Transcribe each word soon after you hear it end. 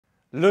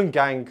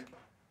L'ungang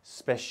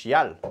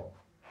special.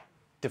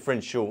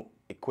 Differential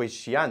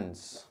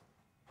equations.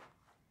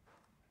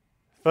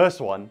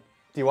 First one,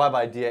 dy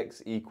by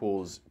dx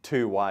equals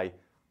 2y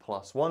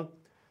plus 1.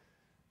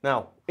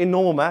 Now, in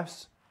normal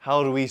maths,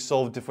 how do we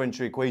solve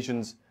differential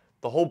equations?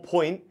 The whole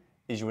point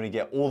is you want to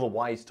get all the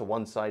y's to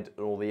one side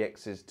and all the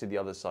x's to the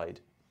other side.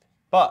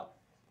 But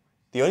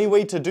the only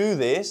way to do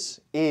this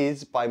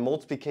is by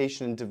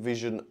multiplication and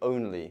division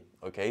only.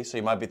 Okay, so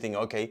you might be thinking,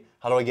 okay,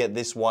 how do I get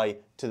this y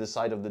to the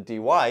side of the dy?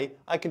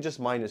 I can just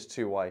minus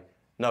 2y.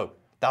 No,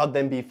 that would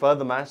then be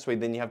further maths where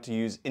then you have to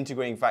use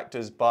integrating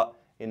factors, but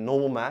in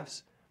normal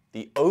maths,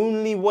 the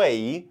only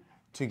way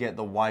to get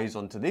the y's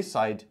onto this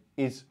side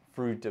is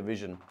through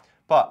division.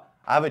 But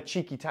I have a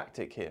cheeky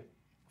tactic here.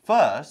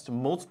 First,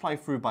 multiply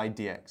through by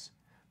dx.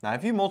 Now,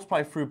 if you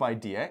multiply through by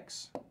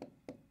dx,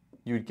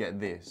 you'd get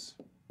this.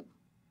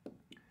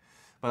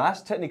 But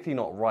that's technically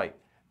not right,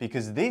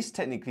 because this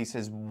technically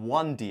says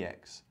 1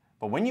 dx.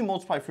 But when you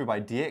multiply through by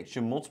dx,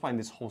 you're multiplying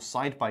this whole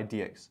side by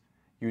dx.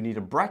 You need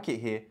a bracket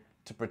here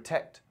to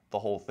protect the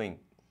whole thing.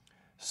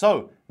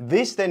 So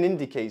this then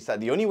indicates that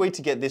the only way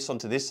to get this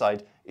onto this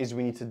side is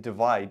we need to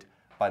divide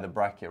by the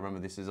bracket. Remember,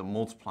 this is a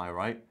multiply,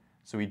 right?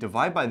 So we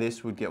divide by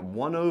this, we'd get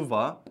 1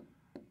 over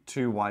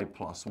 2y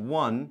plus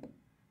 1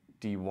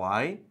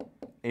 dy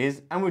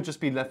is, and we'll just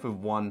be left with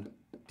 1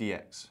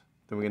 dx.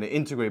 Then we're going to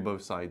integrate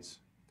both sides.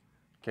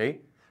 Okay?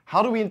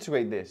 How do we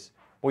integrate this?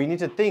 Well, you need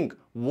to think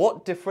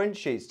what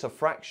differentiates to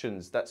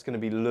fractions. That's going to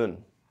be ln.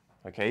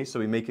 Okay, so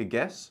we make a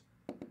guess.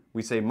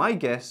 We say my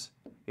guess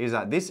is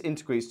that this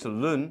integrates to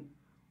ln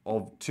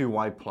of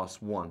 2y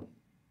plus 1.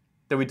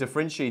 Then we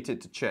differentiate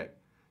it to check.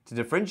 To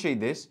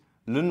differentiate this,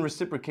 ln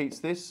reciprocates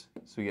this,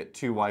 so we get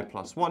 2y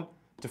plus 1.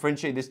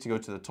 Differentiate this to go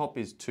to the top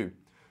is 2.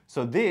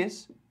 So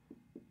this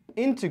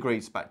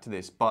integrates back to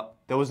this, but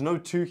there was no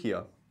 2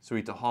 here, so we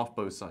need to half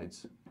both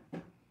sides.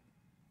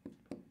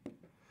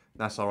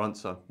 That's our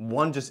answer.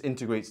 1 just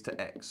integrates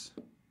to x.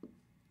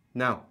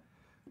 Now,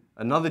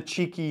 another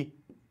cheeky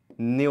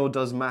Neil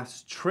does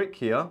maths trick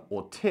here,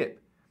 or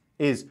tip,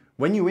 is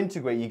when you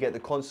integrate, you get the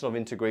constant of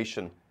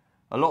integration.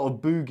 A lot of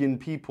boogin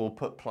people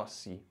put plus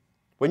c.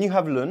 When you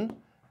have ln,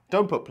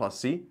 don't put plus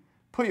c,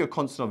 put your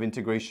constant of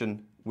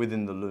integration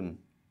within the ln.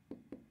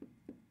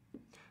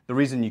 The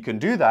reason you can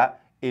do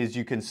that is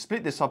you can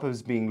split this up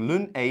as being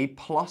ln a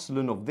plus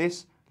ln of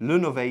this.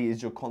 Ln of a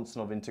is your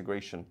constant of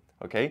integration,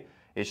 okay?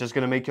 It's just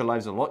going to make your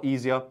lives a lot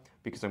easier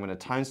because I'm going to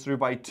times through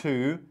by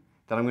 2,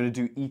 then I'm going to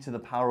do e to the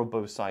power of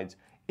both sides.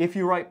 If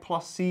you write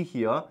plus c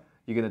here,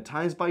 you're going to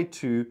times by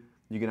 2,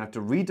 you're going to have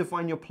to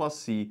redefine your plus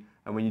c,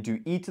 and when you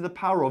do e to the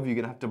power of, you're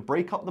going to have to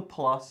break up the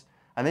plus,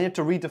 and then you have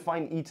to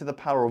redefine e to the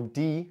power of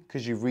d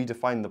because you've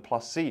redefined the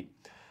plus c.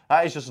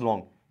 That is just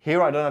long.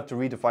 Here I don't have to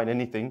redefine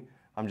anything.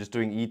 I'm just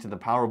doing e to the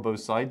power of both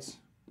sides.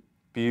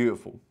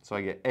 Beautiful. So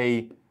I get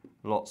a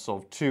lots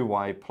of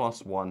 2y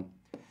plus 1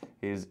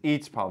 is e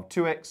to the power of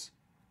 2x.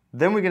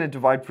 Then we're going to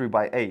divide through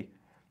by a.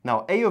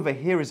 Now a over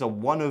here is a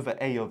 1 over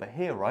a over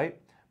here, right?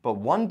 But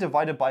 1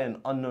 divided by an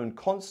unknown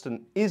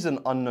constant is an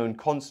unknown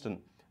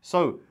constant.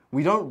 So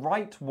we don't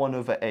write 1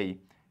 over a.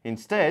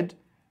 Instead,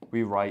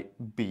 we write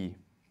b.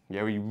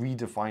 Yeah, we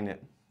redefine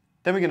it.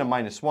 Then we're going to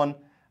minus 1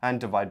 and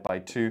divide by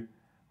 2.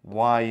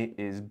 Y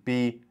is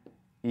b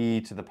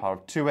e to the power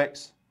of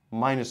 2x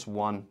minus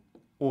 1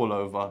 all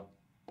over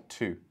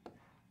 2.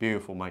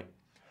 Beautiful, mate.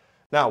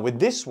 Now, with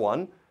this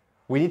one,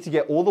 we need to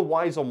get all the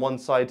y's on one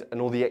side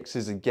and all the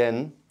x's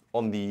again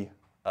on the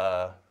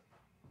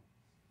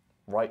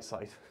right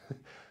side.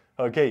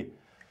 Okay.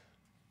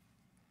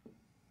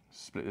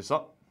 Split this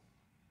up.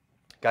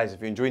 Guys,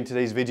 if you're enjoying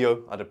today's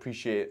video, I'd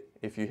appreciate it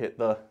if you hit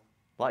the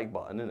like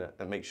button, innit?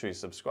 And make sure you're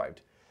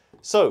subscribed.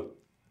 So,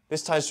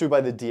 this times through by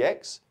the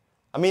dx.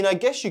 I mean, I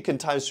guess you can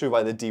times through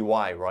by the dy,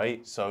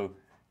 right? So,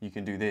 you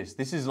can do this.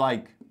 This is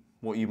like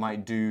what you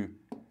might do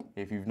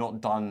if you've not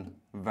done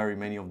very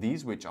many of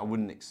these, which I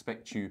wouldn't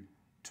expect you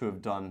to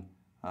have done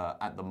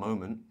at the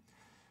moment.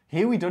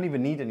 Here we don't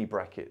even need any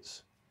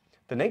brackets.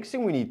 The next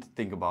thing we need to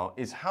think about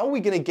is how are we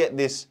going to get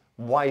this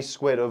y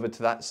squared over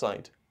to that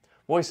side?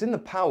 Well, it's in the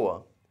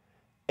power.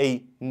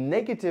 A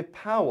negative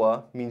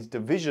power means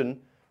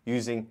division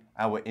using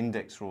our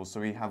index rule.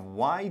 So we have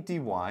y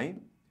dy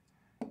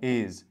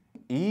is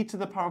e to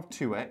the power of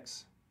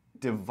 2x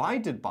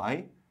divided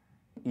by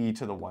e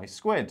to the y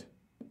squared.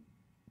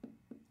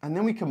 And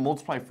then we can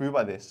multiply through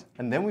by this.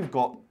 And then we've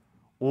got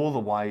all the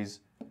y's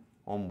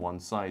on one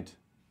side.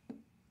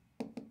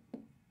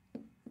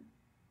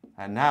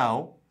 And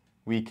now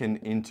we can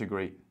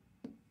integrate.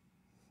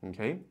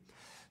 Okay?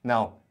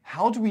 Now,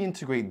 how do we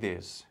integrate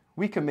this?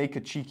 We can make a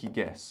cheeky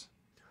guess.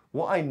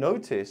 What I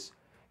notice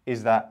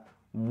is that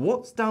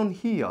what's down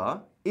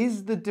here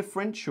is the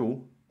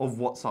differential of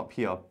what's up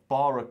here,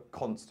 bar a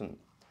constant.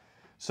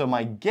 So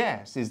my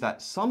guess is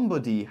that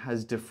somebody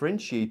has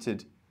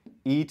differentiated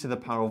e to the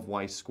power of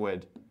y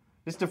squared.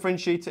 Let's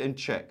differentiate it and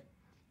check.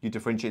 You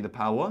differentiate the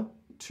power,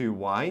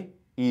 2y,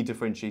 e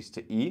differentiates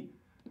to e,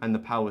 and the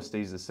power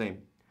stays the same.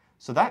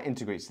 So that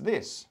integrates to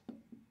this.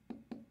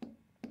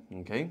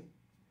 Okay?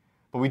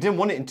 But we didn't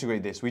want to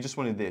integrate this. We just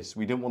wanted this.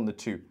 We didn't want the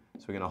 2.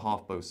 So we're going to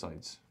half both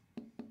sides.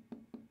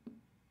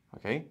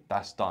 Okay,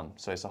 that's done.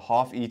 So it's a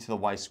half e to the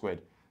y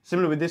squared.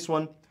 Similar with this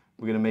one,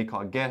 we're going to make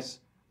our guess.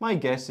 My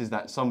guess is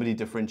that somebody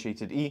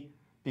differentiated e,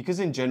 because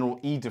in general,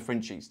 e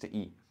differentiates to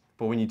e.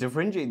 But when you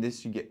differentiate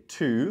this, you get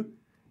 2.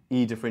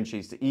 E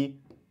differentiates to e.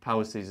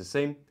 Power stays the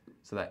same.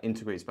 So that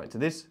integrates back to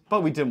this.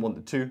 But we didn't want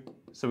the 2,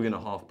 so we're going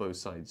to half both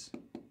sides.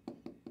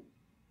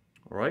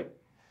 All right?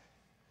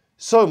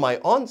 So my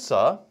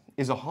answer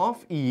is a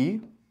half e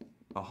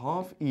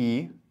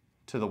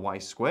to the y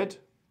squared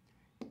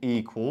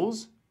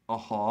equals a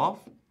half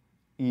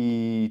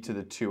e to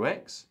the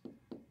 2x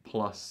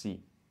plus c.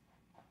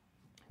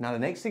 Now the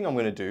next thing I'm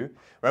going to do,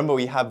 remember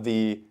we have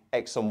the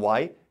x and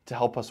y to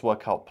help us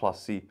work out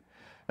plus c.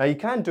 Now you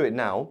can do it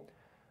now.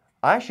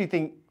 I actually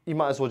think you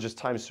might as well just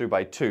times through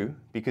by 2,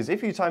 because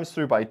if you times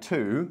through by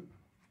 2,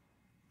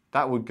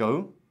 that would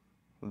go,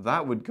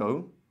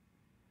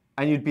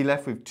 and you'd be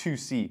left with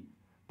 2c.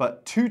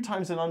 But 2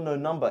 times an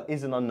unknown number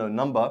is an unknown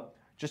number.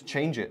 Just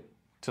change it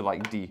to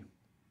like d.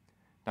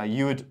 Now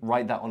you would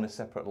write that on a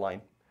separate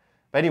line.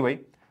 But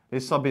anyway,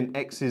 let's sub in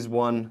x is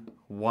 1,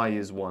 y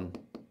is 1.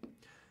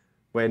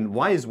 When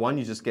y is 1,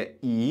 you just get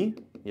e,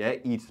 yeah,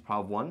 e to the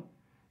power of 1.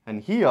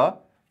 And here,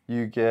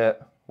 you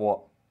get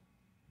what?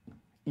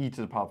 E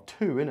to the power of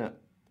 2, innit?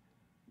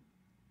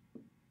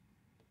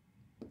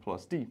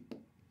 Plus d.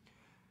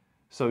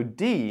 So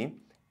d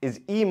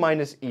is e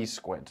minus e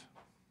squared.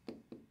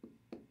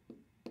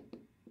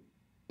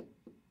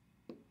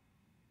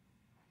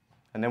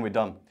 And then we're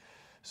done.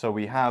 So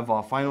we have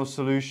our final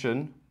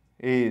solution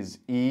is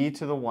e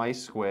to the y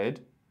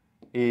squared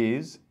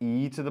is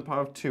e to the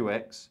power of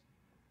 2x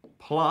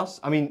plus,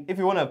 I mean, if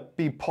you want to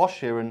be posh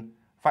here and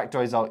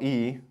factorize out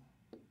e,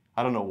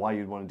 I don't know why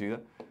you'd want to do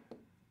that.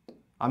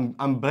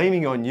 I'm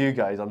blaming it on you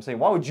guys. I'm saying,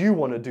 why would you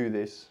want to do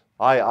this?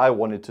 I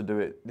wanted to do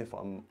it, if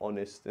I'm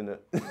honest, innit?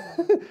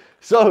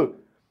 So,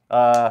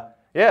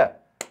 yeah,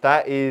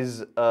 that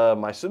is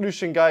my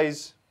solution,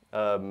 guys.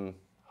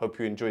 Hope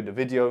you enjoyed the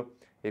video.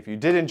 If you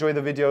did enjoy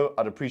the video,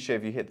 I'd appreciate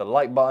if you hit the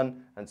like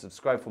button and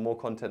subscribe for more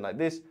content like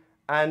this.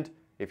 And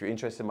if you're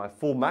interested in my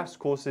full maths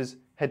courses,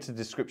 head to the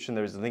description.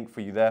 There is a link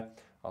for you there.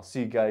 I'll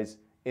see you guys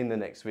in the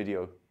next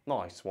video.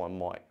 Nice one,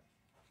 Mike.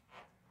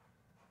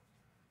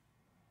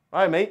 All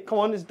right, mate. Come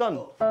on, it's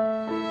done.